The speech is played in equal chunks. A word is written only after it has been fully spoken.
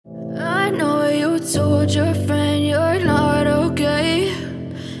told your friend you're not okay,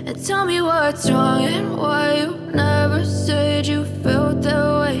 and tell me what's wrong and why you never said you felt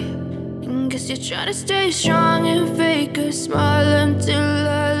that way. And guess you're trying to stay strong and fake a smile until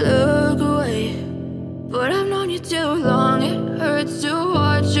I look away. But I've known you too long, it hurts to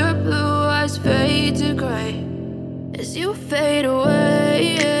watch your blue eyes fade to gray as you fade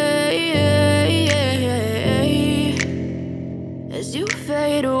away, as you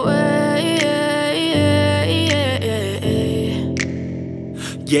fade away.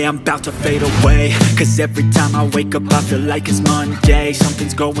 Yeah, I'm about to fade away, cause every time I wake up I feel like it's Monday.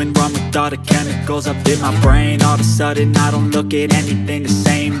 Something's going wrong with all the chemicals up in my brain. All of a sudden I don't look at anything the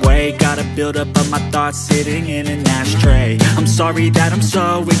same way. Gotta build up of my thoughts sitting in an ashtray. I'm sorry that I'm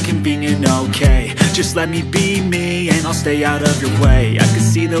so inconvenient, okay. Just let me be me and I'll stay out of your way. I can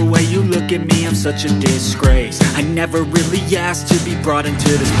see the way you look at me, I'm such a disgrace. I never really asked to be brought into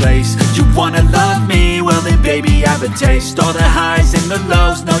this place. You wanna love me? Well then baby, have a taste. All the highs and the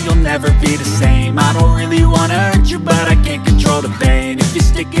lows, no, you'll never be the same. I don't really wanna hurt you, but I can't control the pain. If you're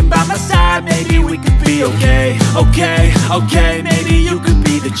sticking by my side, maybe we could be okay. Okay, maybe you could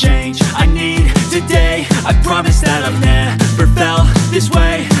be the change I need today. I promise that I've never felt this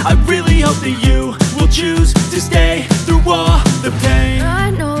way. I really hope that you will choose to stay through all the pain.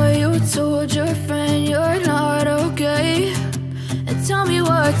 I know you told your friend you're not okay, and tell me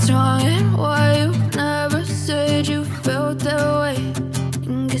what's wrong and why you never said you felt that way.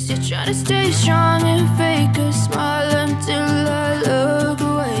 Guess you're trying to stay strong and fake a smile until I look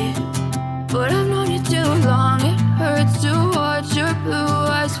away. But I've known you too long, it hurts to watch your blue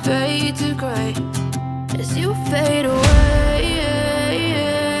eyes fade to gray as you fade away,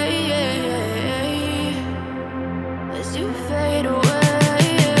 as you fade away,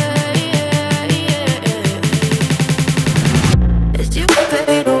 as you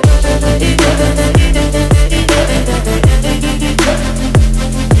fade away.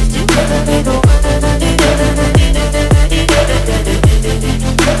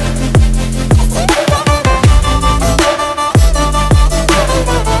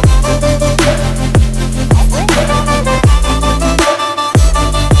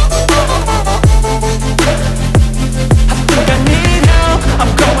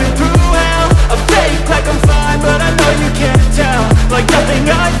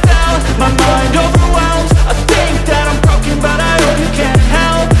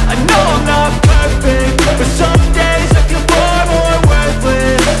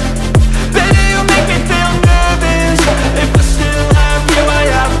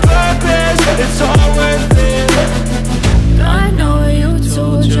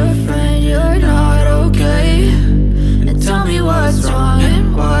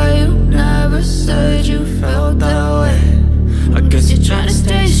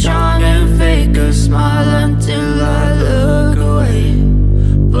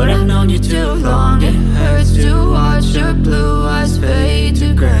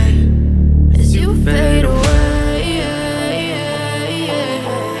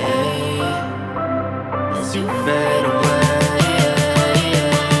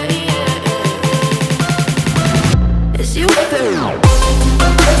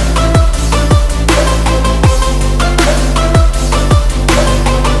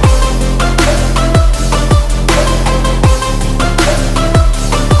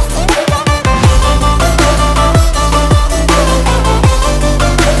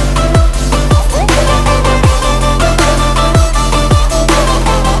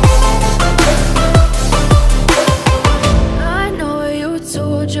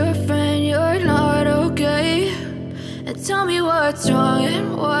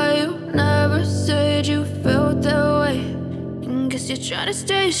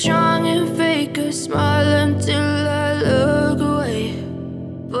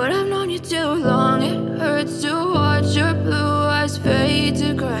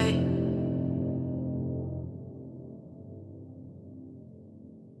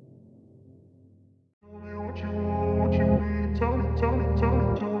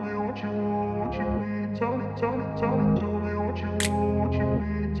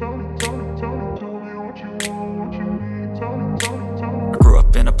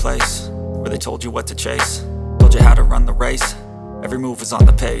 Told you what to chase, told you how to run the race. Every move was on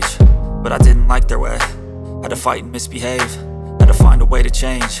the page, but I didn't like their way. Had to fight and misbehave, had to find a way to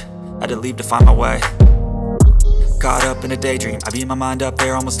change, had to leave to find my way. Caught up in a daydream, I beat my mind up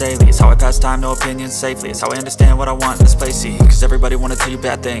there almost daily. It's how I pass time, no opinions safely. It's how I understand what I want in this place, see. Cause everybody wanna tell you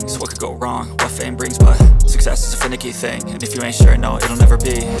bad things, what could go wrong, what fame brings. But success is a finicky thing, and if you ain't sure, no, it'll never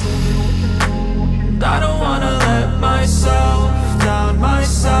be. I don't wanna let myself down,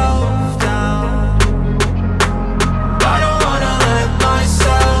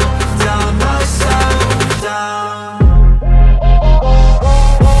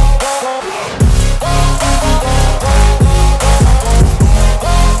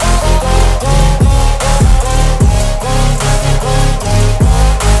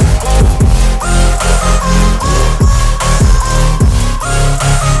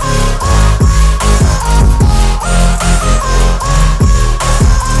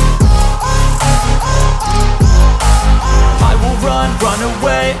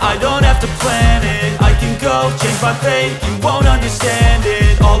 way, I don't have to plan it. I can go change my fate, you won't understand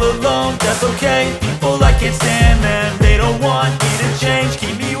it. All alone, that's okay, people I can't stand them. They don't want me to change,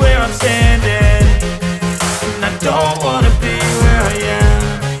 keep me where I'm standing. And I don't wanna be where I am,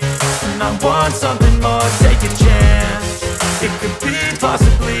 and I want something more, take a chance. It could be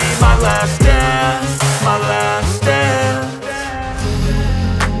possibly my last dance, my last dance.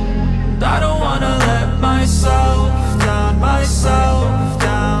 And I don't wanna let myself down, myself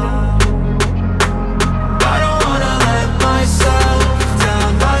down. I don't wanna let myself down,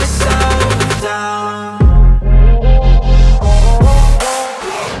 myself down.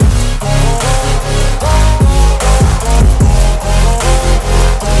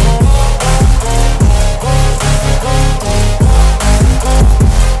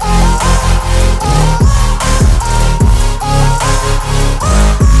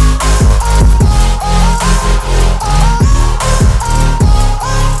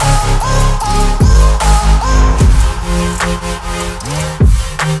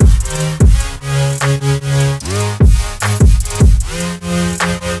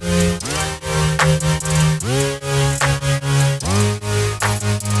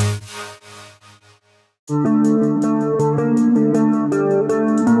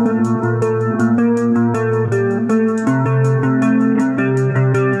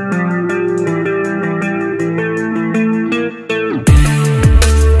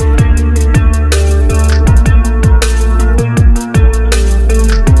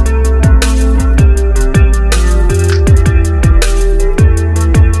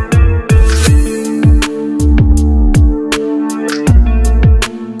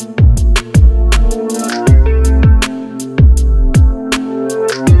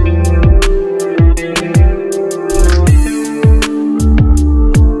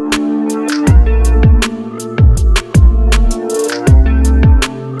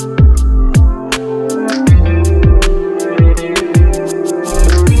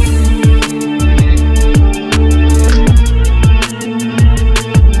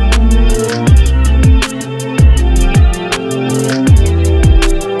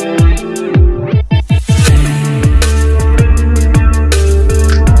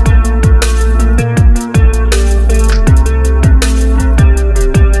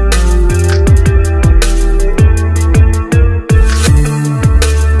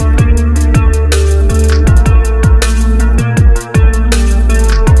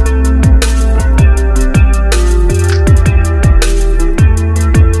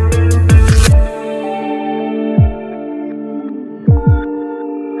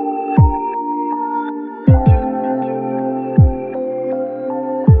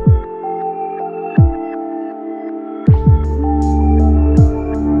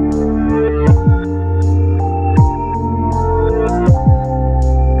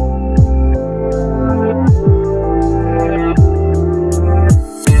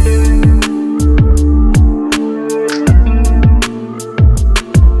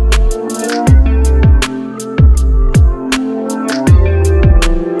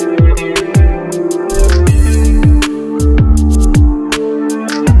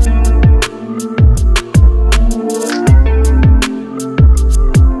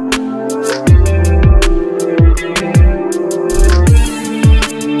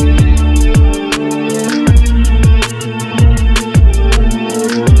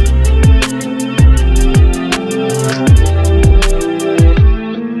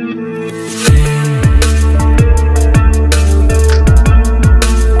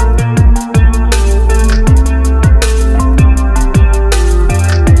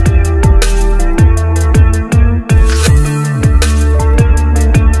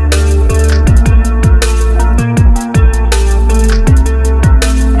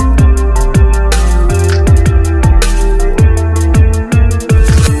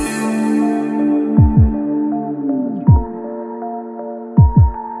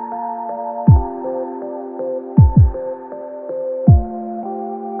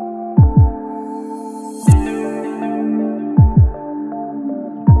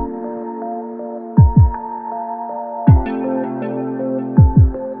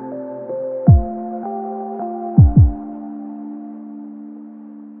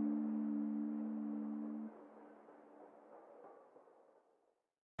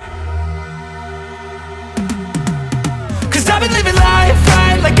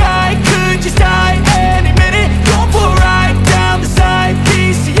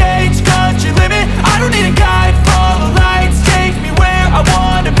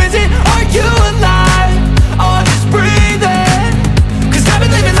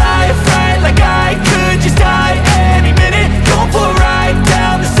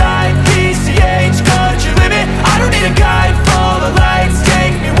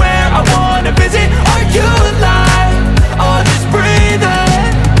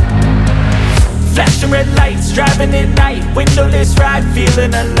 red lights, driving at night, windowless ride,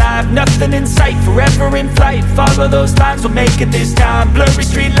 feeling alive. Nothing in sight, forever in flight. Follow those lines, we'll make it this time. Blurry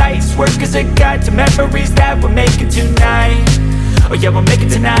street lights, work as a guide to memories that we're making tonight. Oh yeah, we'll make it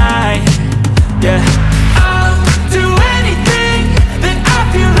tonight. Yeah. I'll do anything that I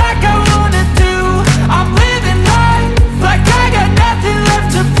feel like I wanna do. I'm living life like I got nothing left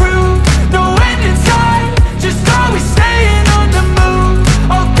to prove. No end in sight, just always staying on the move.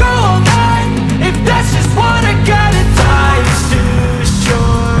 I'll go all night if that's just what I gotta do. Life's too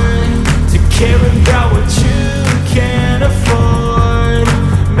short to care about what you can't afford.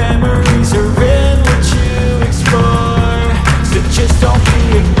 Memories are in what you explore, so just don't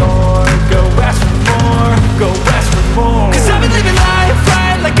be ignored. Go ask for more, go ask for more. 'Cause I've been living life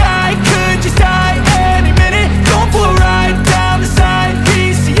right like I could just die any minute. Going for a ride down the side,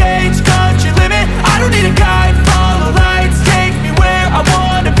 PCH, country limit. I don't need a guide, follow lights, take me where I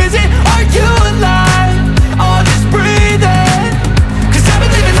wanna visit. Are you alive? Or just breathing? 'Cause I've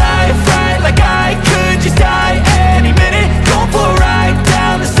been living life right like I could just die any minute. Going for a ride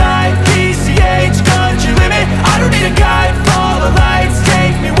down the side, PCH, country limit. I don't need a guide, follow lights,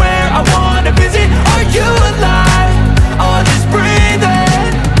 take me where I wanna visit. Are you alive? Or just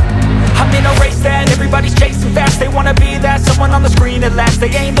breathing? I'm in a race that everybody's chasing fast. They wanna be that someone on the screen at last. They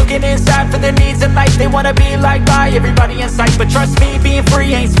ain't looking inside for their needs in life. They wanna be liked by everybody in sight. But trust me, being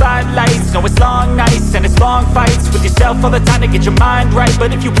free ain't spotlights. No, it's long nights and it's long fights with yourself all the time to get your mind right.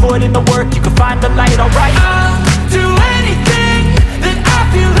 But if you put in the work, you can find the light, alright. I'll do anything